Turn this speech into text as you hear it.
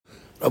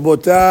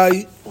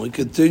Rabotai, we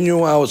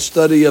continue our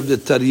study of the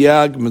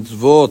Taryag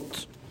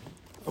Mitzvot.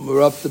 And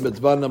we're up to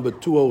Mitzvah number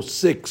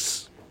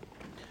 206.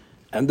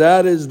 And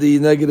that is the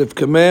negative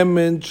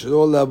commandment,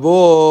 Shelo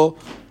lavo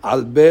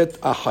al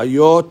bet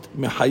achayot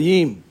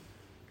mechayim.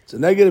 It's a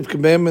negative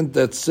commandment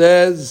that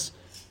says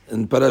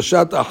in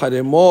Parashat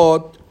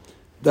Acharemot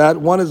that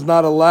one is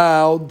not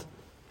allowed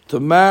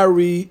to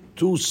marry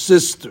two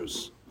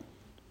sisters,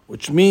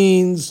 which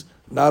means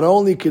not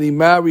only can he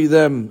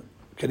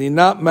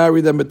not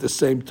marry them at the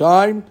same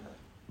time,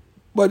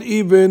 but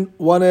even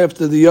one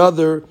after the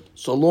other,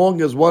 so long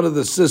as one of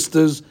the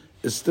sisters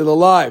is still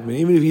alive. I mean,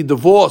 even if he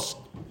divorced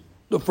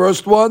the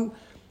first one,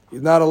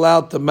 he's not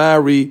allowed to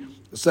marry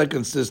the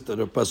second sister.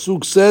 The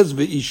Pasuk says,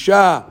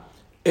 V'isha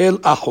el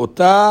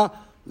achota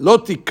lo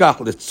tikach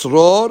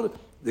letzror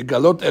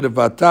legalot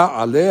ervata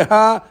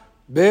aleha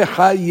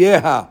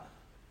bechayeha.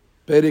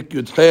 Perik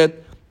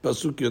Yudchet,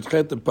 Pasuk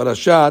Yudchet in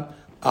Parashat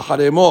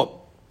Acharemot.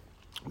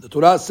 The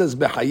Torah says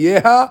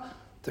bechayeha,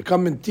 to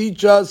come and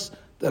teach us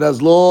that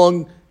as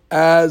long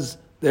as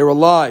they're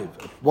alive.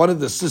 If one of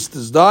the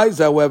sisters dies,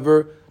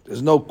 however,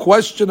 there's no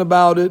question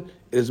about it,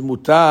 it is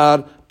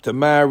mutar to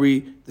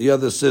marry the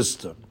other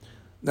sister.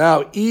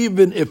 Now,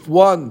 even if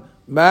one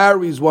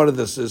marries one of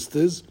the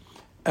sisters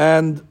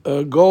and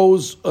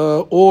goes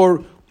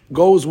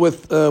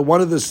with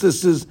one of the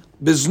sisters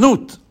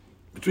biznut,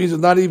 which means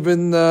it's not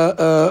even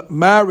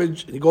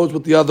marriage, and he goes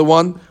with the other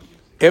one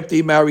after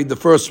he married the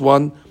first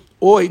one,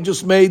 or he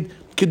just made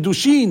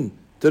kiddushin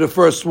to the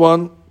first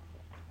one,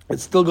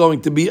 it's still going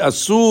to be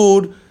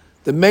asur.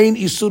 The main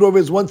isur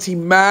is once he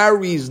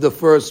marries the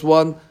first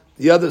one,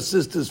 the other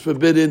sister is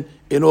forbidden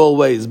in all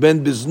ways.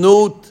 Ben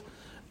biznut,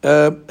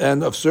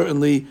 and of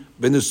certainly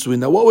ben nisuin.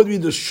 Now, what would be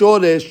the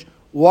shoresh?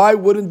 Why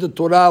wouldn't the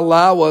Torah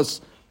allow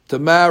us to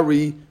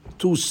marry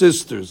two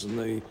sisters? And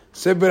the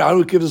Sefer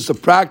Aruk gives us a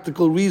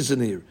practical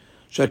reason here.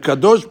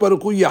 Shekadosh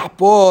Baruch Hu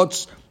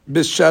yachpotz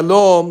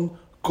b'shalom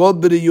kol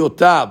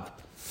b'riyotav.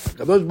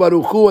 Kadosh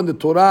Baruch Hu and the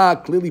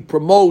Torah clearly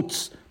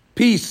promotes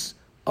peace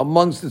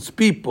amongst its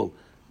people.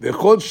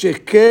 V'chol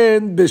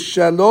sheken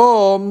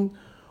b'shalom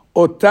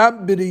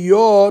otam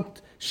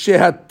b'riyot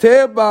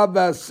shehateva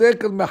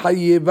v'asekel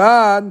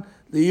mechayevan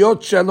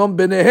liyot shalom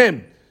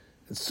b'nehem.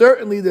 And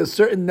certainly there's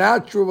certain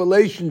natural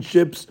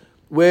relationships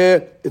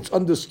where it's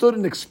understood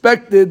and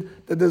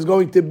expected that there's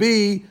going to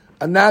be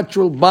a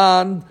natural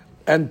bond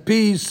and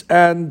peace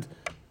and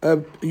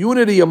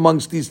unity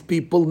amongst these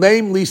people,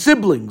 namely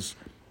siblings.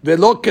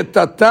 Velo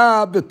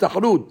ketata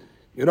v'tahrut.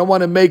 You don't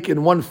want to make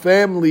in one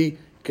family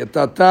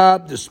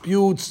ketata,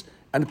 disputes,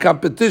 and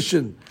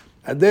competition.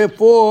 And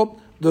therefore,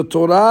 the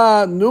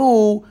Torah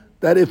knew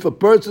that if a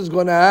person is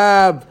going to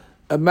have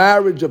a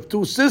marriage of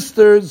two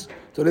sisters,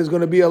 so there's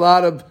going to be a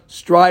lot of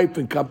strife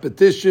and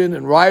competition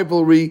and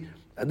rivalry,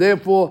 and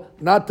therefore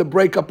not to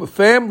break up a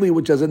family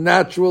which has a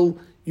natural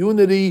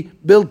unity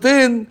built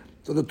in,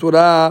 so the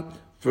Torah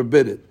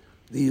forbid it.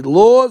 The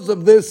laws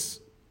of this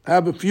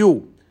have a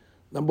few.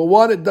 Number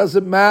one, it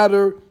doesn't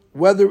matter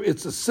whether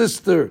it's a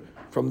sister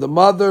from the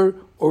mother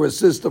or a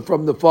sister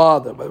from the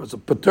father. Whether it's a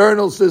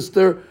paternal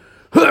sister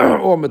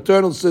or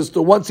maternal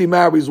sister, once he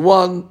marries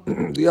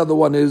one, the other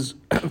one is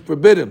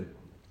forbidden.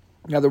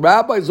 Now the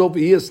rabbis over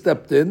here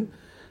stepped in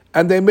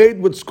and they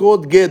made what's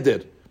called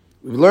geder.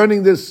 We're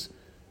learning this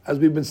as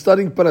we've been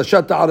studying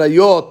Parashat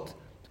Arayot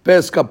the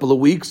past couple of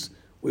weeks.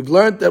 We've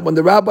learned that when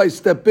the rabbis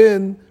step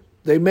in,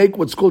 they make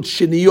what's called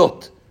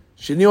shiniyot.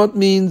 Shiniyot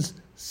means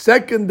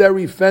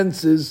secondary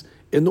fences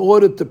in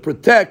order to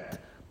protect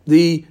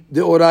the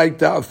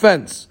oraita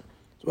offense.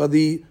 So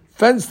the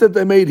fence that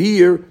they made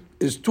here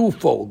is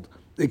twofold.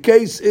 The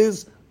case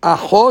is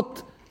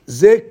achot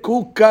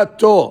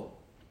zekukato.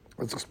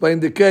 Let's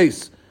explain the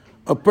case.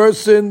 A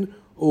person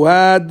who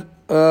had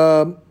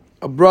a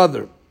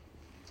brother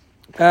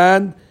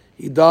and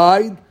he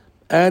died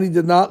and he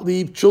did not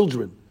leave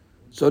children.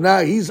 So now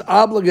he's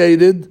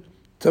obligated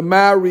to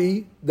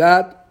marry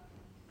that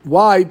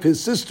wife,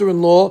 his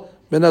sister-in-law,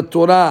 min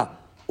Torah,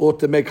 or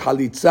to make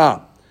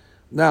halitza.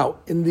 Now,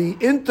 in the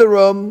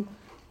interim,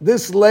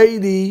 this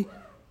lady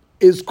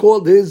is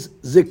called his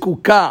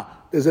zekuka.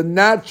 There's a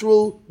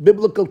natural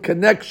biblical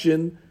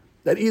connection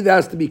that either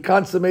has to be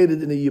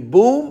consummated in a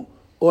yibum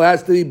or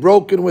has to be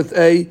broken with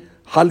a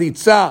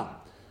halitza.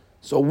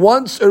 So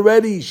once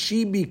already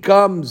she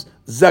becomes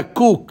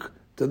zakuk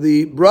to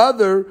the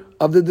brother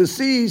of the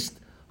deceased,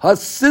 her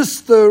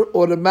sister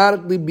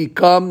automatically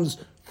becomes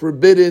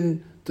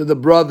forbidden to the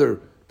brother.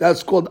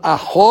 That's called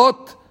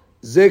achot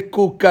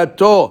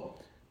zekukato.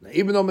 Now,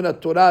 even though in the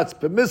Torah it's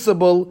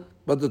permissible,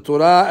 but the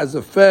Torah as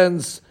a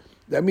fence,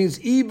 that means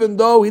even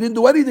though he didn't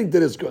do anything to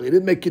this girl, he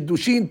didn't make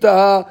kiddushin to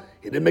her,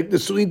 he didn't make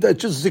nisuin to her,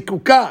 it's just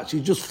zikuka,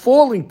 she's just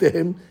falling to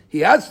him, he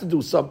has to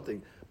do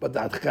something. But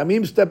the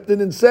Chachamim stepped in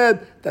and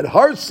said that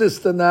her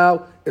sister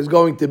now is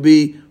going to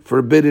be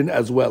forbidden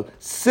as well.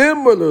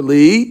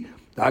 Similarly,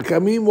 the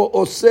Chachamim were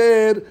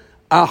oser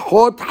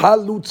achot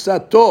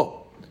halutzato.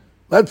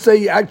 Let's say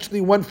he actually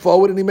went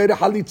forward and he made a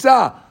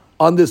halitza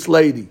on this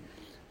lady.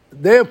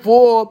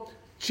 Therefore,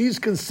 she's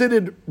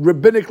considered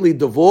rabbinically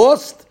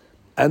divorced,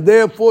 And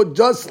therefore,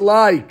 just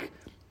like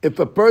if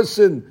a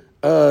person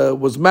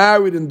was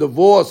married and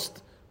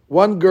divorced,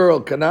 one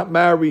girl cannot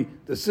marry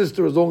the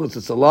sister as long as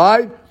it's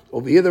alive.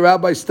 Over here, the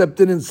rabbi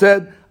stepped in and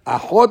said,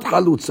 Ahot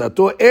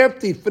halutzato.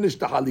 After he finished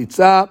the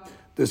halitza,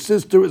 the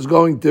sister is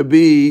going to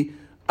be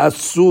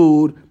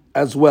asur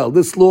as well.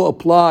 This law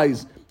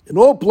applies in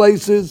all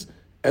places,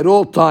 at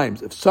all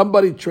times. If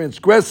somebody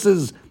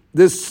transgresses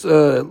this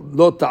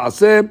lo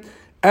ta'aseh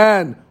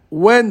and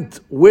went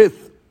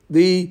with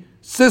the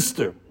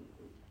sister,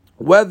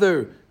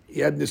 whether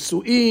he had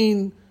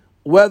nisu'in,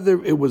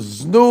 whether it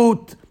was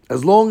znut,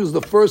 as long as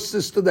the first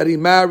sister that he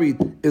married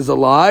is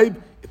alive,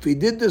 if he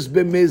did this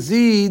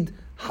b'mezid,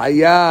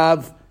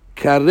 hayav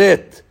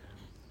karet.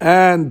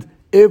 And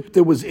if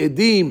there was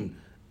edim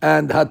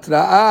and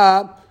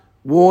hatra'ah,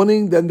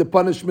 warning, then the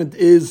punishment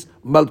is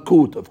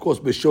malkut. Of course,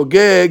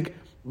 b'shogeg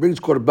brings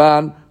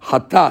korban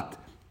hatat.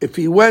 If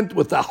he went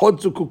with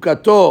ahot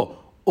zukukato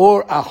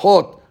or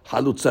ahot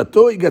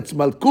halutzato, he gets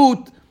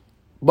malkut,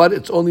 but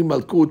it's only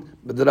malkut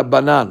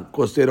b'drabanan. Of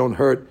course, they don't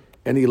hurt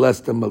any less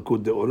than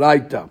malkut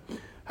deoraita.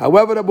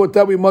 However,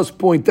 Rabotai, we must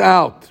point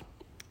out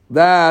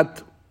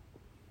that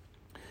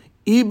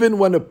even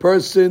when a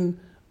person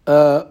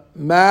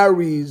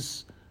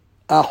marries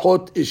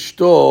ahot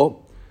ishto,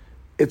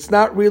 it's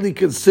not really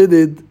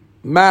considered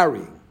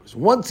marrying.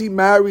 Once he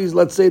marries,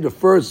 let's say, the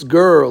first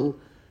girl,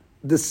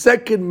 the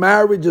second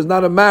marriage is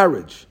not a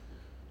marriage,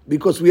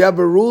 because we have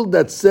a rule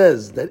that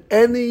says that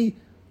any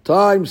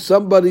time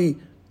somebody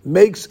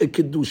makes a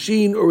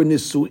kiddushin or a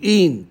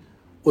nisu'in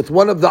with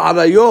one of the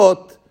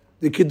arayot,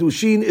 the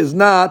kiddushin is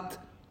not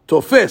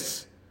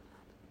tofes,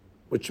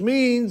 which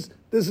means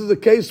this is a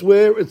case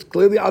where it's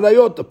clearly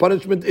arayot. The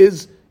punishment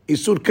is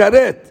isur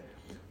karet.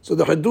 So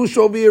the chidush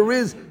over here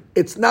is,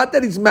 it's not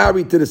that he's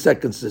married to the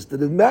second sister.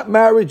 That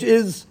marriage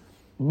is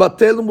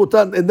batel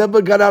mutan. It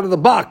never got out of the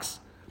box.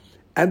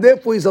 And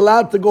therefore he's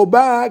allowed to go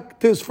back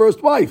to his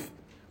first wife.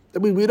 I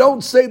mean, we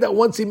don't say that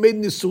once he made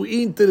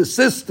nisu'in to the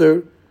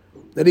sister,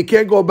 that he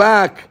can't go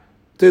back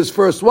to his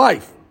first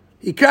wife.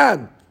 He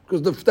can,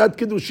 because that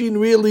kiddushin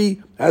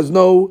really has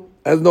no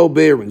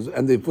bearings.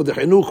 And for the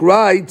Chinuch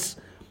writes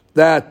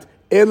that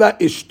ela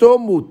ishto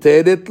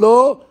muteret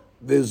lo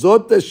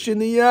vezot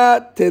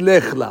hashiniya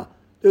telechla.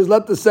 There's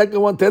not the second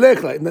one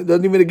telechla. It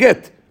doesn't even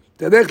get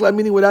telechla,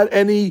 meaning without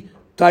any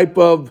type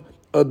of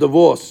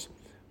divorce.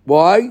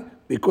 Why?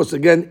 Because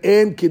again,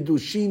 en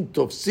kiddushin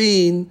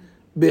tofsin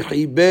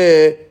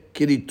behibe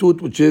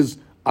kiritut, which is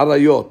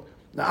arayot.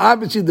 Now,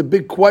 obviously, the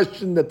big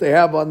question that they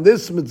have on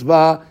this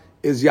mitzvah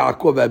is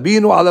Yaakov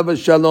Abinu alav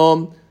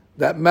shalom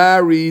that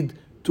married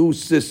two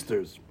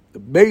sisters. The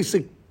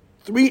basic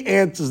three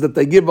answers that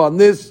they give on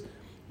this.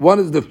 One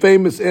is the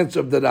famous answer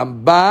of the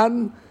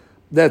Ramban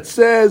that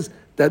says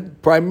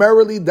that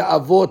primarily the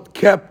Avot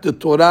kept the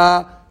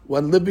Torah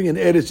when living in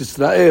Eretz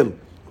Yisrael,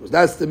 because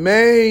that's the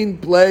main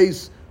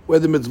place where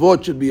the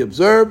mitzvot should be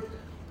observed.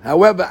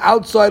 However,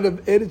 outside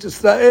of Eretz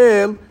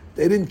Yisrael,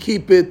 they didn't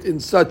keep it in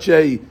such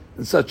a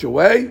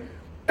way,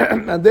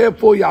 and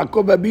therefore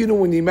Yaakov Abinu,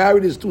 when he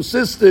married his two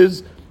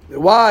sisters,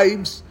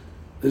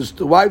 his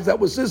two wives that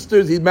were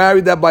sisters, he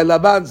married that by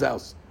Laban's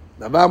house.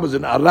 Laban was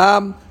in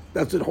Aram,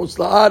 that's in Chutz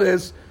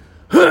La'aretz,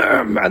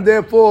 and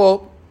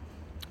therefore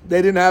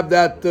they didn't have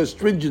that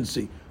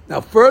stringency.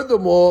 Now,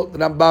 furthermore, the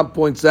Rambam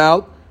points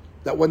out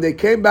that when they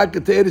came back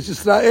into Eretz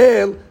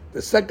Yisrael,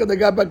 the second they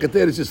got back into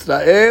Eretz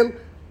Yisrael,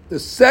 the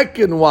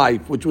second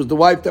wife, which was the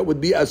wife that would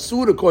be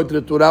Asur according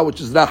to the Torah,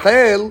 which is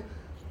Rachel,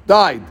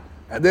 died.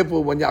 And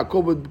therefore, when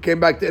Yaakov came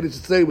back to Eretz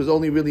Yisrael, he was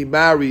only really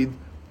married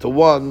to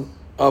one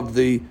of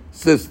the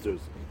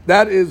sisters.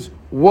 That is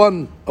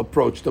one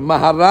approach. The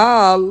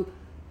Maharal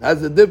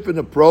has a different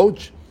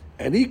approach,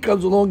 and he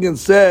comes along and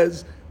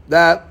says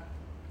that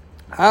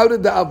how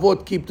did the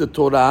Avot keep the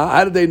Torah?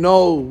 How did they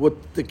know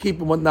what to keep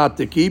and what not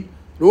to keep?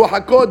 Ruach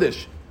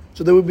HaKodesh.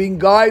 So they were being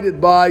guided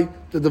by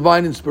the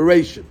divine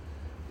inspiration.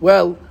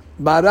 Well,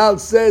 Maharal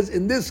says,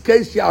 in this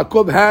case,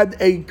 Yaakov had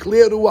a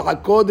clear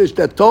Ruach HaKodesh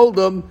that told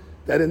them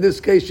that in this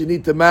case you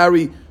need to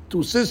marry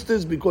two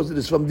sisters, because it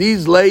is from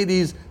these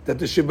ladies that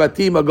the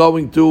Shivatim are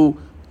going to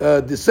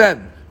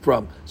descend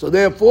from. So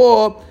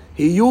therefore,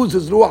 he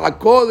uses Ruach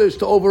HaKodesh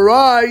to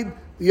override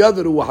the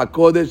other Ruach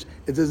HaKodesh.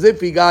 It's as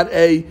if he got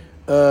a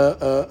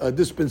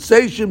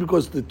dispensation,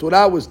 because the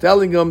Torah was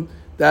telling him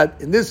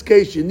that in this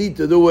case you need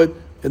to do it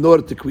in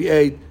order to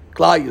create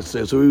Klal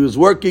Yisrael. So he was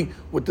working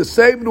with the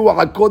same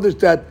Ruach HaKodesh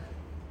that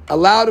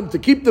allowed him to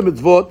keep the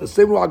mitzvot. The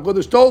same Ruach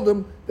HaKodesh told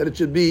him that it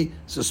should be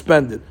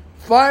suspended.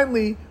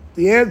 Finally,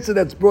 the answer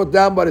that's brought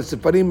down by the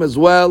Sefarim as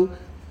well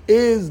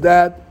is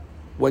that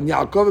when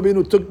Yaakov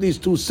Abinu took these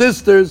two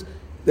sisters,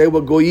 they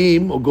were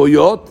goyim or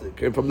goyot, they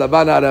came from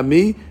Lavan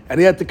Arami, and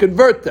he had to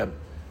convert them.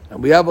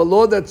 And we have a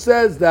law that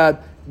says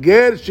that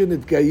ger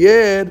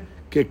shenitgayer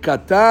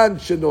kekatan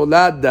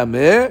shenolad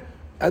dameh,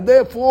 and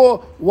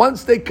therefore,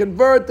 once they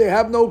convert, they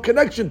have no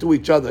connection to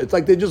each other. It's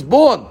like they're just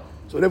born.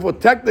 So therefore,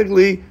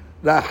 technically,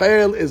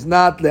 Rachel is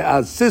not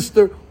Leah's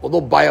sister,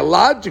 although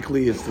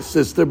biologically it's the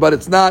sister, but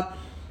it's not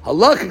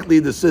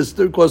halachically the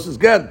sister, because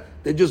again,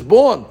 they're just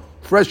born.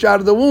 fresh out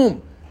of the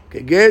womb.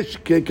 And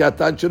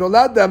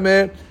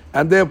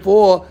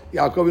therefore,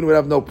 Yaakov would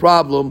have no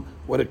problem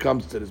when it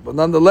comes to this. But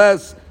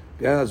nonetheless,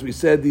 again, as we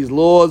said, these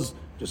laws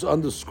just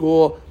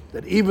underscore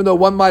that even though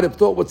one might have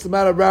thought, what's the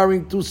matter of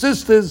marrying two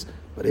sisters?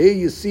 But here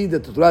you see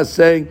that the Torah is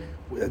saying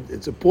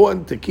it's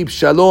important to keep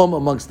shalom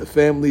amongst the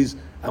families,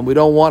 and we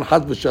don't want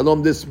chas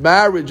v'shalom, this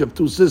marriage of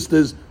two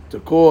sisters, to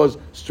cause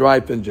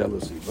strife and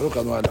jealousy.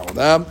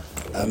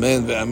 Amen.